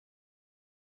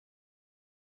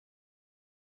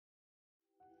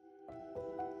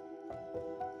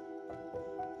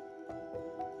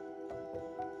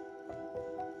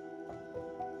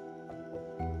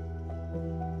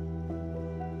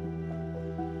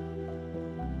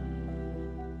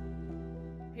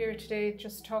here today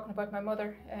just talking about my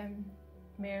mother,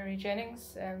 Mary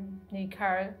Jennings, nee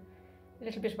Carol, a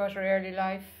little bit about her early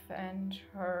life and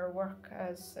her work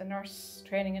as a nurse,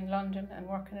 training in London and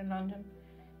working in London,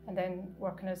 and then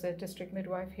working as a district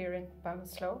midwife here in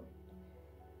Ballinasloe.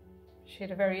 She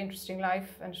had a very interesting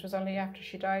life, and it was only after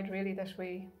she died really that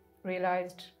we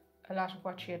realised a lot of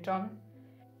what she had done.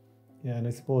 Yeah, and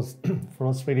I suppose for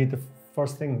us really the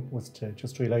first thing was to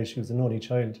just realise she was an only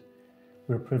child.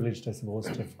 We were privileged, I suppose,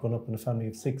 to have grown up in a family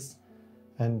of 6,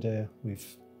 and we've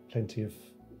plenty of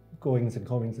goings and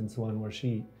comings and so on, where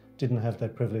she didn't have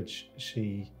that privilege.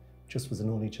 She just was an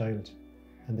only child.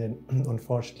 And then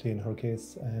unfortunately in her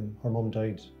case, her mum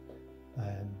died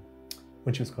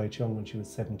when she was quite young, when she was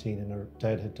 17, and her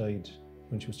dad had died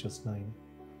when she was just 9.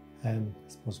 I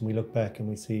suppose when we look back and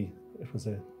we see it was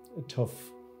a tough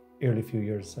early few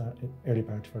years, early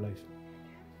part of her life.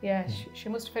 Yeah, she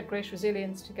must have had great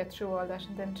resilience to get through all that,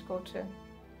 and then to go to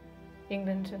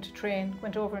England and to train,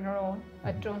 went over on her own.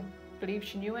 I don't believe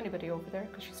she knew anybody over there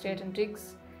because she stayed in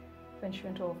digs when she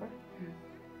went over.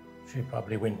 She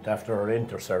probably went after her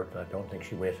intercert. I don't think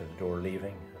she waited at the door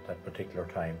leaving at that particular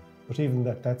time. But even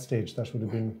at that stage, that would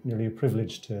have been nearly a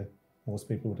privilege to most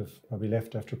people. Would have probably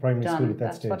left after primary school at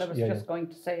that stage. That's what I was just going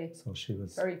to say. So she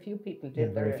was. Very few people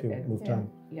did. Very few moved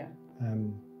on. Yeah.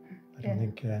 I don't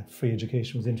think free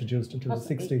education was introduced until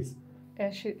the 60s.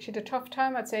 She had a tough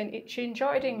time, I'd say. She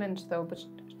enjoyed England though, but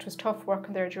it was tough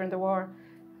working there during the war.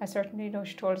 I certainly know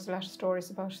she told us a lot of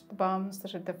stories about the bombs,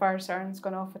 that had the fire sirens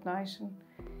gone off at night, and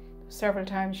several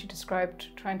times she described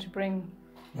trying to bring,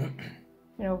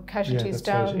 casualties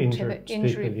down to the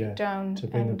injury people, down to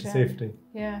bring them to safety.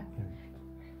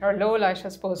 Her low light, I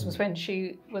suppose, was when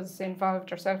she was involved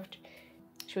herself.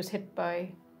 She was hit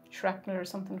by shrapnel or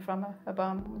something from a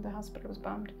bomb when the hospital was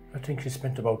bombed. I think she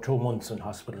spent about 2 months in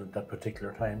hospital at that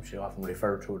particular time. She often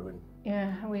referred to it when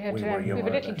we have a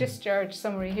little discharge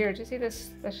summary here. Do you see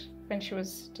this? That when she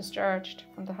was discharged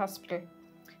from the hospital,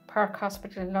 Park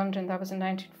Hospital in London, that was in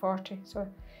 1940. So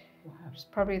it was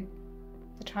probably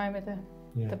the time of the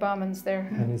bombings there.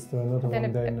 And is there another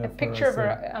one then? A picture of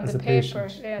her on the paper.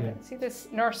 Patient. See this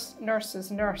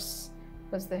nurse's nurse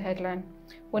was the headline.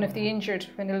 One of the injured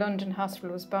when the London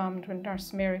hospital was bombed, when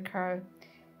Nurse Mary Carl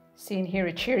seen here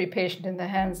a cheery patient in the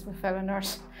hands of a fellow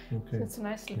nurse. Okay. So it's a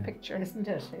nice little picture. Isn't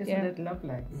it? Isn't it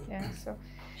lovely? Yeah, so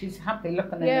she's happy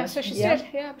looking at it. Yeah, so she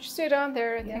stayed on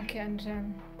there, I think, and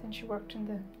then she worked in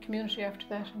the community after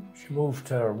that. And she moved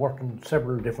to work in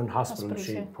several different hospitals.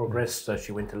 She progressed as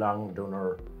she went along, doing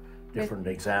her different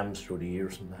exams through the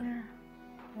years and that. Yeah.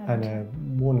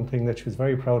 And one thing that she was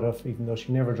very proud of, even though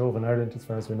she never drove in Ireland as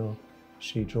far as we know,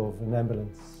 she drove an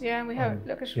ambulance. Yeah, and we have,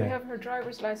 we have her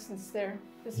driver's license there,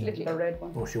 this little red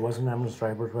one. Oh, she was an ambulance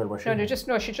driver as well, was she?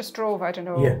 No, she just drove. I don't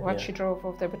know what she drove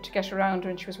over there, but to get around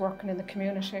when she was working in the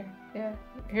community. Yeah,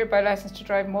 hereby licensed to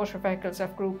drive motor vehicles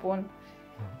of Group 1.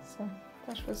 So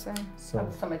that was that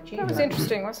was some achievement. That was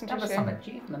interesting, wasn't it? That was some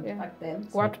achievement back then.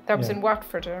 So. That was in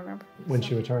Watford, I remember. When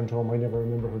she returned home, I never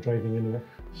remember her driving anywhere.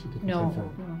 She didn't No.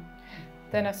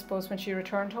 Then I suppose when she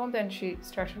returned home, then she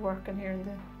started working here in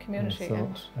the community.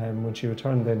 And when she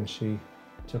returned, then she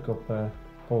took up a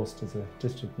post as a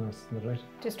district nurse, isn't that right?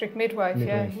 District midwife,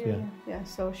 yeah.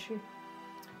 So she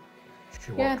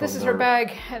this is her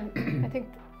bag, and I think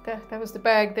that was the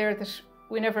bag there that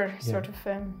we never sort of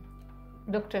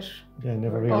looked at. Yeah,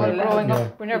 never really. Growing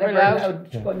up, we're never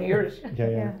allowed to go near it.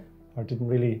 Yeah. Or didn't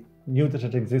really knew that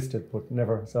it existed, but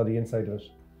never saw the inside of it.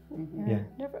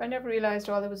 I never realised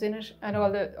all that was in it and all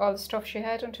the stuff she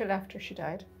had until after she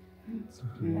died.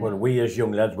 Well, we as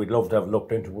young lads, we'd love to have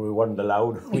looked into it. We weren't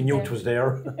allowed. We knew it was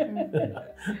there.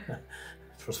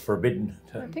 It was forbidden.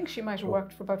 I think she might have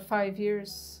worked for about 5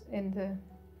 years in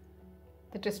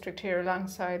the district here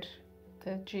alongside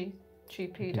the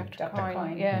GP, Dr.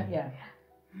 Coyne. Yeah.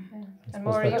 And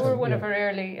Maura, you were one of her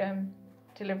early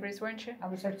deliveries, weren't you? I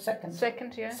was her second.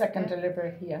 Second, yeah. Second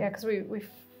delivery, yeah. Yeah, because we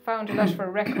found a lot of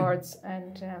her records,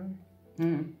 and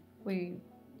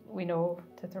we know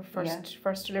that her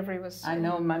first delivery was. I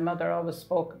know my mother always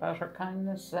spoke about her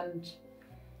kindness and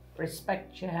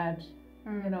respect she had.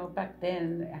 Back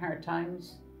then, hard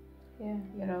times. Yeah.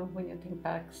 When you think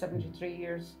back 73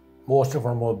 years. Most of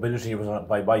her mobility was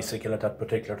by bicycle at that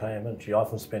particular time, and she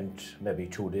often spent maybe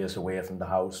 2 days away from the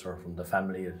house or from the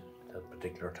family at that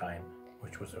particular time,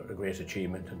 which was a great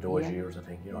achievement in those years, I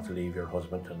think, to leave your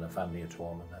husband and the family at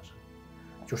home and that.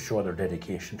 Just show their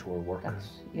dedication to her work.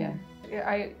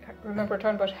 I remember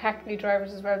talking about hackney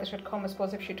drivers as well that should come, I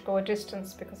suppose, if she'd go a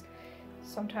distance, because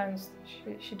sometimes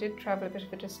she did travel a bit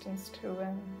of a distance to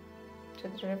the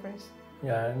deliveries.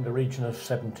 Yeah, in the region of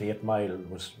 78 mile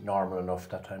was normal enough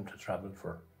that time to travel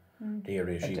for the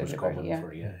area she was delivery, covering yeah.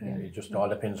 for. It just all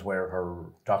depends where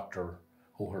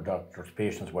who her doctor's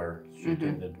patients were. She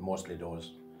attended mostly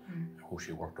those who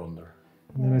she worked under.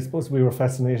 And I suppose we were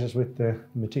fascinated with the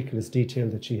meticulous detail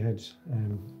that she had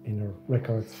in her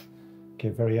records.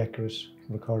 Gave very accurate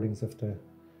recordings of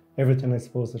everything, I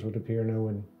suppose, that would appear now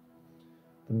in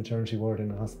the maternity ward in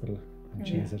the hospital. And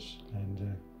she has it.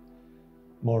 And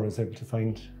Maura was able to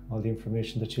find all the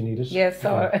information that she needed. Yes,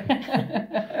 so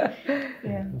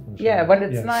well,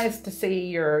 it's nice to see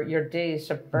your date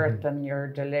of birth and your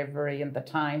delivery and the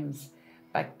times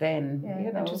back then. You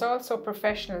know. And it was also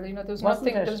professional. You know, there's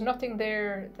nothing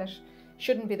there that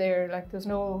shouldn't be there. Like there's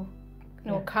no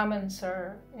comments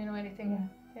or anything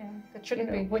that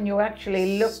shouldn't be. When you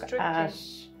actually look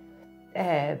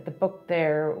at the book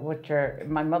there, with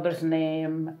my mother's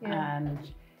name and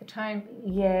the time.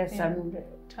 Yes, and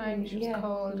time she was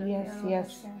called.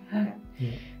 Yes.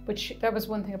 But that was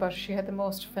one thing about her. She had the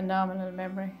most phenomenal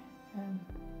memory.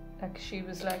 Like she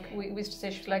was like, we used to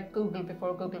say she was like Google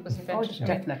before Google was invented. Oh,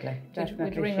 definitely.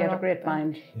 We'd She had a great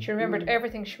mind. She remembered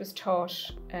everything she was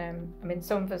taught. I mean,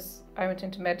 some of us, I went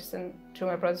into medicine, two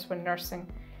of my brothers went nursing,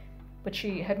 but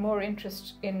she had more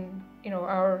interest in,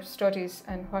 our studies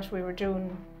and what we were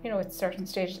doing, at certain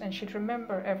stages, and she'd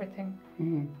remember everything.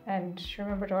 And she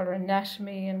remembered all her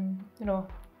anatomy and,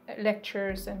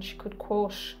 lectures, and she could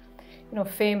quote,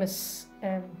 famous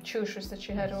tutors that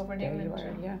she had over in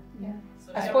England.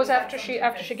 I suppose after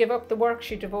she gave up the work,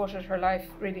 she devoted her life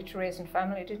really to raising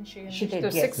family, didn't she? And she did.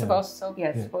 There's 6 of us, so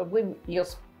yes. Well, we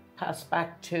just passed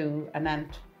back to an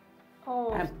aunt.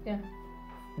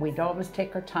 We'd always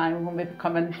take her time when we'd be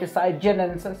coming beside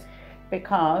Jennings's,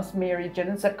 because Mary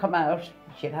Jennings had come out.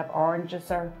 She'd have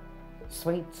oranges or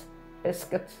sweets,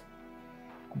 biscuits,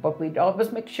 but we'd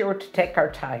always make sure to take our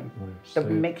time to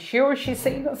make sure she's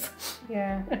seen us.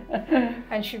 Yeah,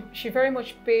 and she very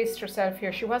much based herself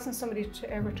here. She wasn't somebody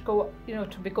to go,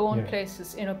 to be going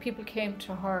places. People came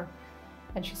to her,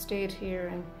 and she stayed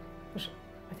here. But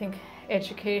I think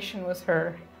education was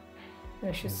her.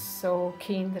 She's so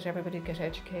keen that everybody get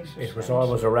educated. It was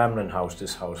always a rambling house.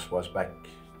 This house was back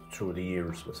through the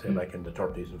years, let's say back in the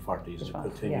 30s and 40s. It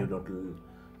continued until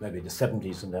maybe the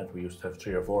 70s and that. We used to have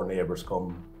 3 or 4 neighbours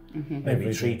come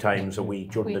maybe 3 times a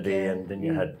week during the day, and then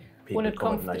you had people one would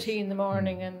come at for night. the tea in the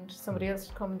morning and somebody else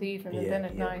would come in the evening and then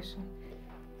at night.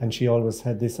 And she always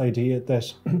had this idea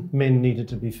that men needed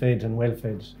to be fed and well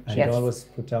fed, and she'd always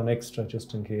put down extra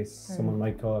just in case someone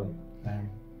might call.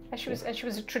 And she was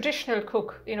a traditional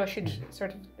cook. She'd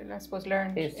sort of, I suppose,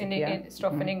 learned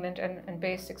stuff in England and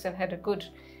basics, and had a good.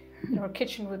 Her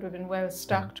kitchen would have been well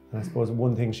stocked. And I suppose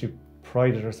one thing she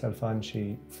prided herself on,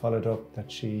 she followed up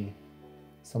that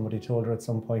somebody told her at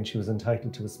some point she was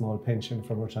entitled to a small pension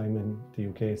from her time in the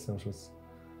UK, so it was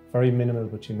very minimal,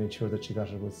 but she made sure that she got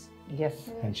it.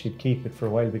 And she'd keep it for a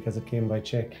while because it came by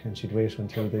cheque, and she'd wait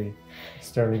until the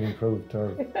sterling improved or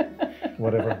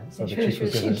whatever, so that she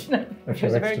could get it. She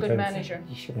was a very good manager.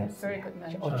 Very good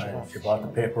manager. She bought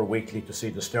the paper weekly to see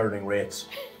the sterling rates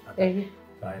at that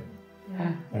time.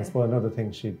 I suppose another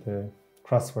thing, she'd the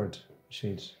crossword.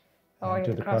 She'd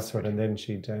do the crossword, and then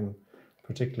she'd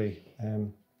particularly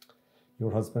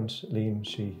your husband Liam.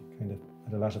 She kind of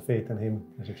had a lot of faith in him,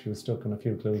 that if she was stuck on a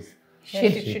few clues,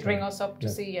 she'd ring us up to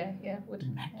see.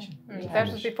 That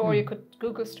was before you could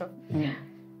Google stuff.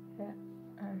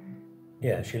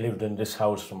 She lived in this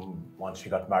house from once she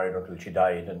got married until she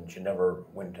died, and she never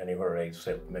went anywhere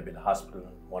except maybe the hospital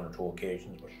on 1 or 2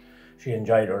 occasions. But she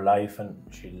enjoyed her life, and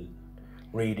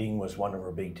reading was one of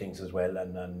her big things as well,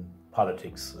 and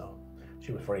politics. So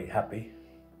she was very happy.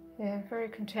 Yeah, very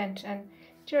content, and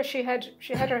she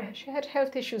had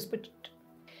health issues, but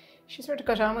she sort of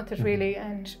got on with it really,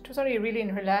 and it was only really in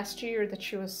her last year that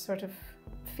she was sort of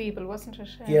feeble, wasn't it?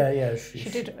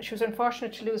 She was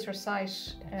unfortunate to lose her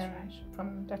sight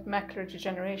from that macular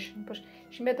degeneration, but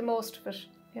she made the most of it.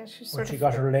 Yeah, she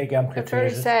got her leg amputated. A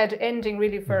very sad ending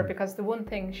really for her, because the one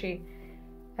thing she,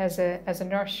 as a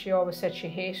nurse, she always said she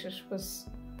hated was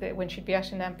when she'd be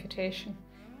at an amputation,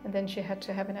 and then she had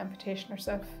to have an amputation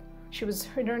herself. She was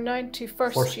in her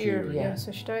 91st year,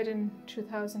 so she died in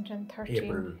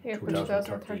 2013. April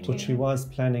 2013. But she was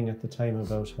planning at the time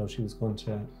about how she was going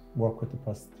to work with the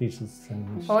prosthesis,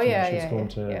 and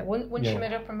When she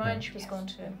made up her mind, she was going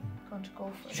to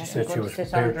go for it.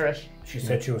 She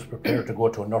said she was prepared to go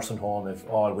to a nursing home if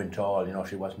all went to all.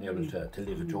 She wasn't able to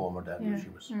live at home or that. She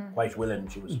was quite willing.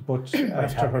 But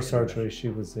after her surgery, she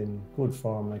was in good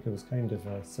form. Like, it was kind of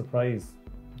a surprise.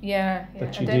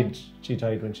 That she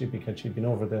died because she'd been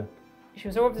over she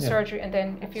was over the surgery, and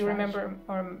then if you remember,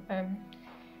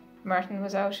 Martin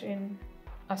was out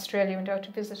Australia, went out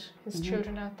to visit his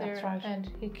children out there. That's right.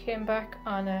 And he came back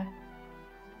on a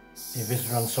He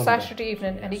visited on Sunday. Saturday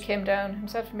evening, and he Yes. came down,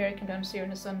 himself and Mary came down to see her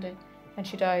on a Sunday, and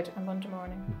she died on Monday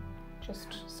morning.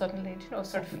 Just suddenly, you know,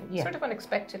 sort of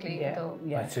unexpectedly, though.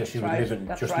 Yeah, I'd say she that's was right.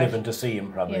 That's living to see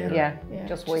him probably. Yeah. or-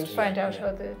 Just wait. To find out Yeah.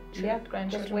 how the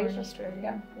grandchildren just were in wait.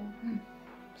 Australia.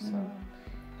 Yeah. So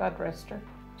God rest her.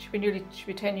 she'll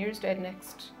be 10 years dead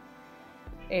next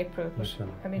April. But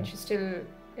Mashallah, I mean, yeah. she's still,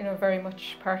 you know, very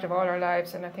much part of all our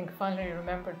lives, and I think fondly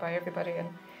remembered by everybody. And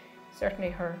certainly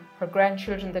her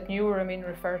grandchildren that knew her, I mean,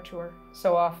 referred to her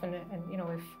so often. And you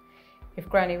know, if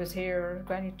Granny was here, or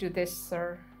Granny do this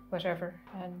or whatever.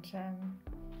 And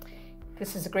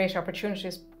this is a great opportunity,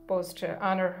 I suppose, to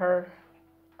honour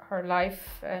her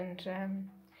life and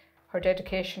her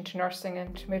dedication to nursing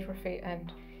and to midwifery.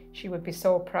 And she would be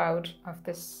so proud of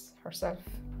this herself.